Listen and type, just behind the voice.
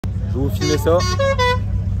Je vais vous filmer ça.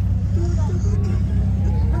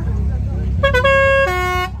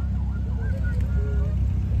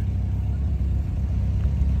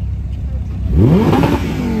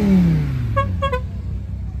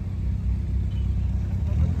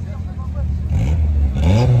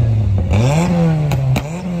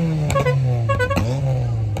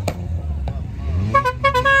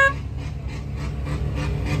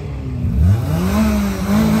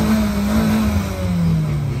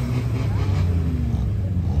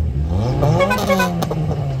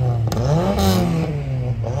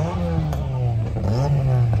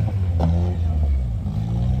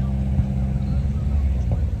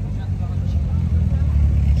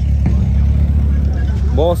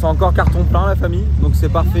 Bon, c'est encore carton plein la famille, donc c'est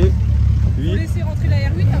parfait. Vous laissez rentrer la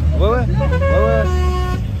R8 après. Ouais.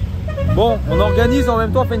 Bon, on organise en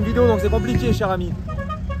même temps, on fait une vidéo, donc c'est compliqué, cher ami.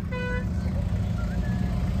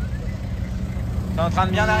 C'est en train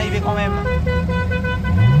de bien arriver quand même.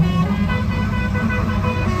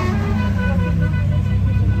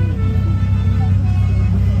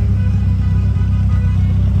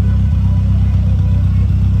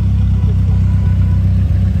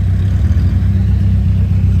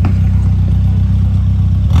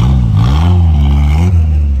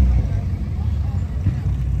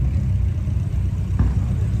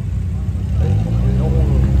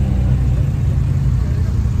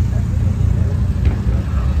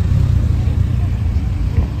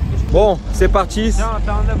 Bon, c'est parti. Tiens,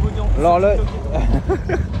 t'as un abonné en plus. Alors là,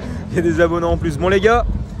 il y a des abonnés en plus. Bon les gars,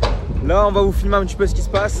 là on va vous filmer un petit peu ce qui se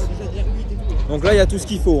passe. Donc là il y a tout ce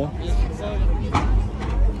qu'il faut. Hein.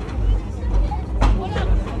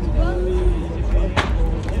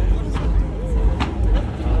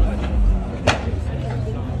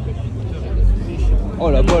 Oh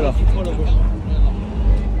là-bas là.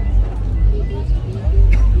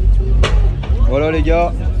 Voilà les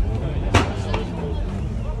gars.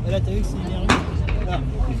 Là, t'as vu que c'est une R8 là.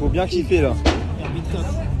 Il faut bien kiffer là. R8 top.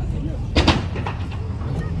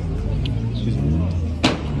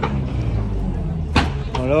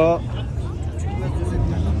 Voilà.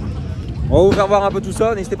 On va vous faire voir un peu tout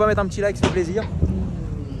ça. N'hésitez pas à mettre un petit like, ça fait plaisir.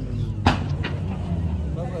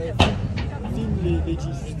 Filme les 10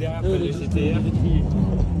 juste derrière les GTR.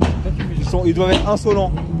 Ils doivent être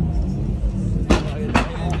insolents.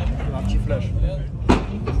 Un petit flash.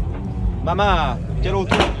 Maman, quelle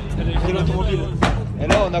auto? Quelle automobile? Et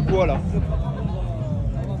là on a quoi là?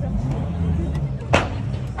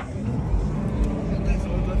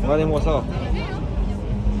 Regardez-moi ça.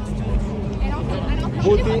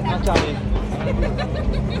 Beauté incarnée.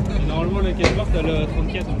 Normalement la caisse barre t'as le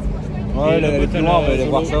 34. Ouais, elle est plus loin, on va aller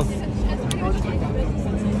voir ça.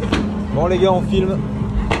 Bon les gars, on filme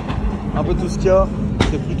un peu tout ce qu'il y a.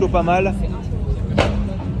 C'est plutôt pas mal.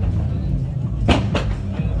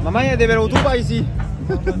 Maman, il y a des belles autos par ici.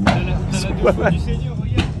 T'as la deux chevaux du Seigneur,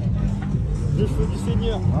 regarde. Deux chevaux du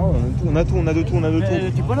Seigneur. Ah ouais, on a tout, on a de tout, on a de tout.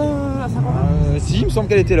 Tu pas là à 50 Si, il me semble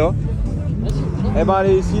qu'elle était là. Eh ben, elle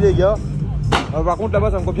est ici, les gars. Par contre,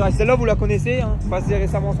 là-bas, ça me copierait. Celle-là, vous la connaissez, hein, passée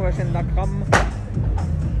récemment sur la chaîne d'Akram.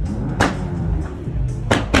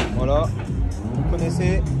 Voilà, vous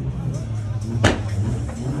connaissez.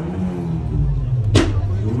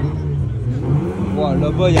 Voilà,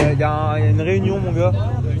 là-bas, il y a une réunion, mon gars.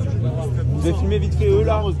 Vous avez filmé vite fait eux,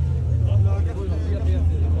 là.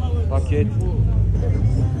 T'inquiète.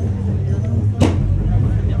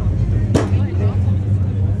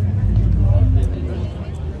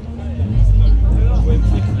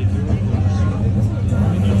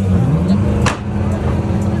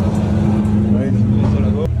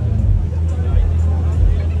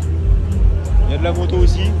 Il y a de la moto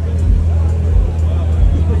aussi.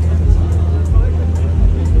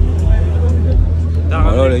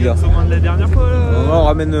 Voilà les gars. De la dernière fois, là.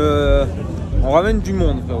 On ramène du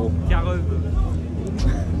monde, frérot. Careuse.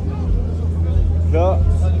 Là,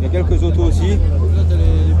 il y a quelques autos aussi.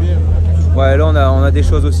 Ouais, là on a des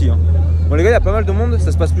choses aussi. Hein. Bon les gars, il y a pas mal de monde,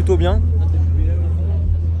 ça se passe plutôt bien.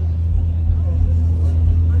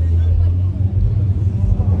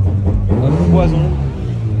 Un poison.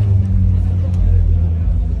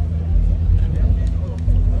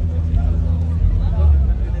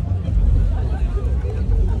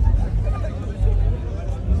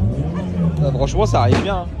 Franchement, ça arrive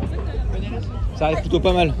bien. Hein. Ça arrive plutôt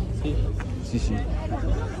pas mal. Si.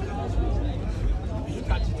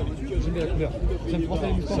 J'aime bien la couleur.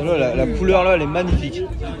 Celle-là, la couleur là, elle est magnifique.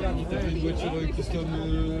 T'as une voiture custom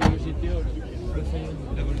GTA,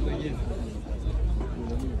 la Volkswagen.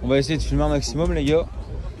 On va essayer de filmer un maximum, les gars.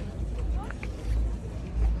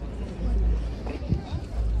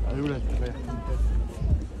 Elle est où là?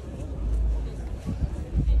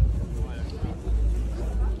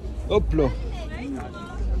 Hop là.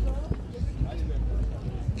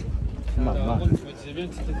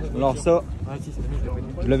 Alors ça,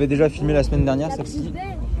 je l'avais déjà filmé la semaine dernière, celle-ci.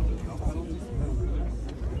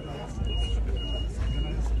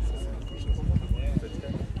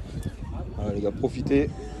 Voilà les gars, profitez.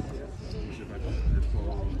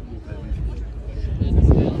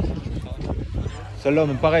 Celle-là,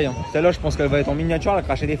 même pareil. Hein. Celle-là, je pense qu'elle va être en miniature, elle a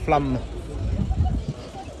craché des flammes.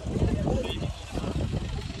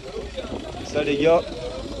 Ça les gars.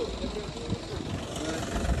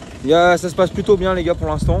 Ça se passe plutôt bien les gars pour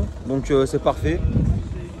l'instant, donc c'est parfait.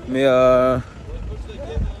 Mais ça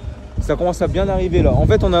commence à bien arriver là. En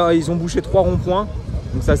fait ils ont bouché 3 ronds-points,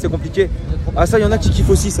 donc c'est assez compliqué. Ah ça, il y en a qui kiffent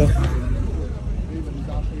aussi ça.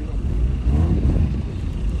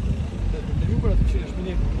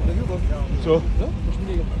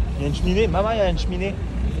 Il y a une cheminée, maman, il y a une cheminée.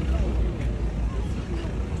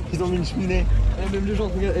 Ils ont mis une cheminée. Même les gens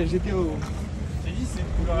regardent LGT au. C'est dit, c'est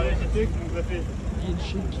pour la LGT qu'on nous a fait. Il y a une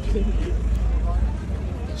chaîne qui fait.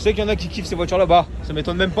 Je sais qu'il y en a qui kiffent ces voitures là-bas, ça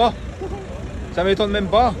m'étonne même pas. Ça m'étonne même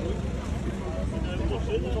pas.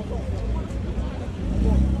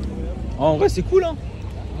 En vrai c'est cool hein.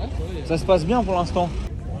 Ça se passe bien pour l'instant.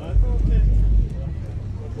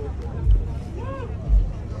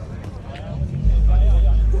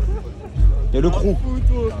 Il y a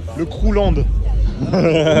le Crewland.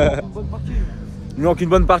 Il manque une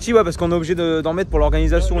bonne partie, ouais, parce qu'on est obligé d'en mettre pour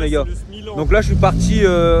l'organisation, les gars. Donc là, je suis parti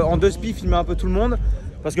en 2 spi filmer un peu tout le monde,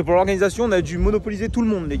 parce que pour l'organisation, on a dû monopoliser tout le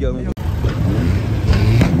monde, les gars. Donc.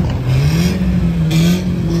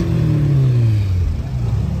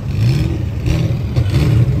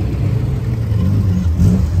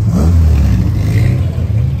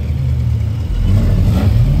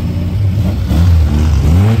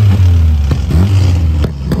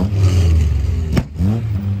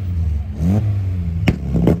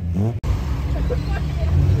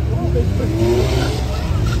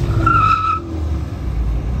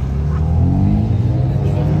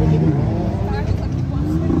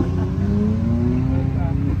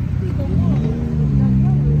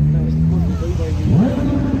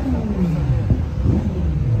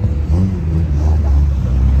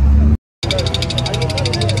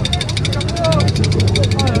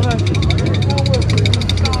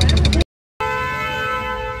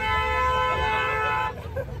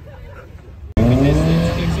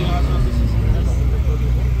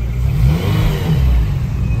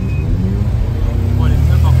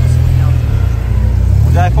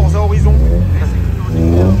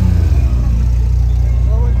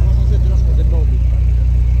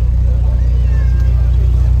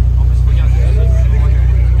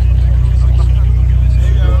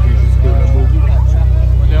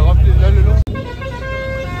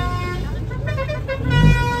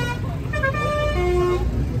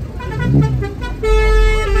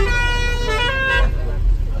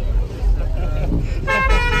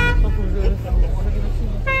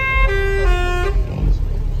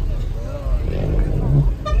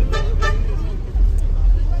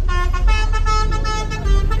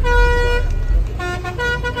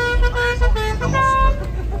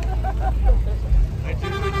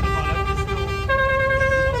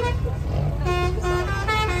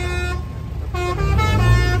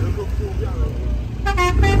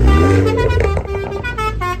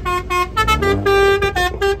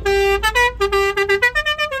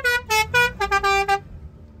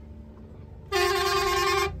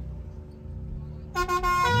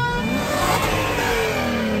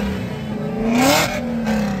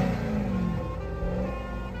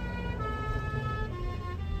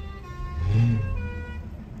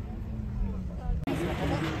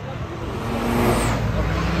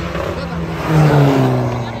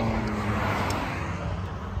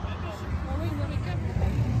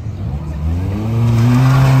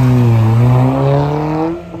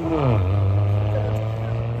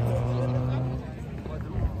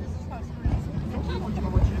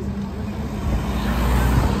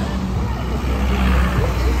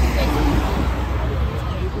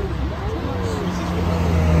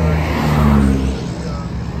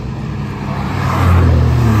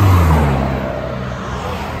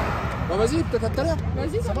 Vas-y, peut-être à tout à l'heure.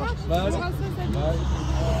 Vas-y, ça marche.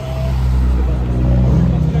 Vas-y.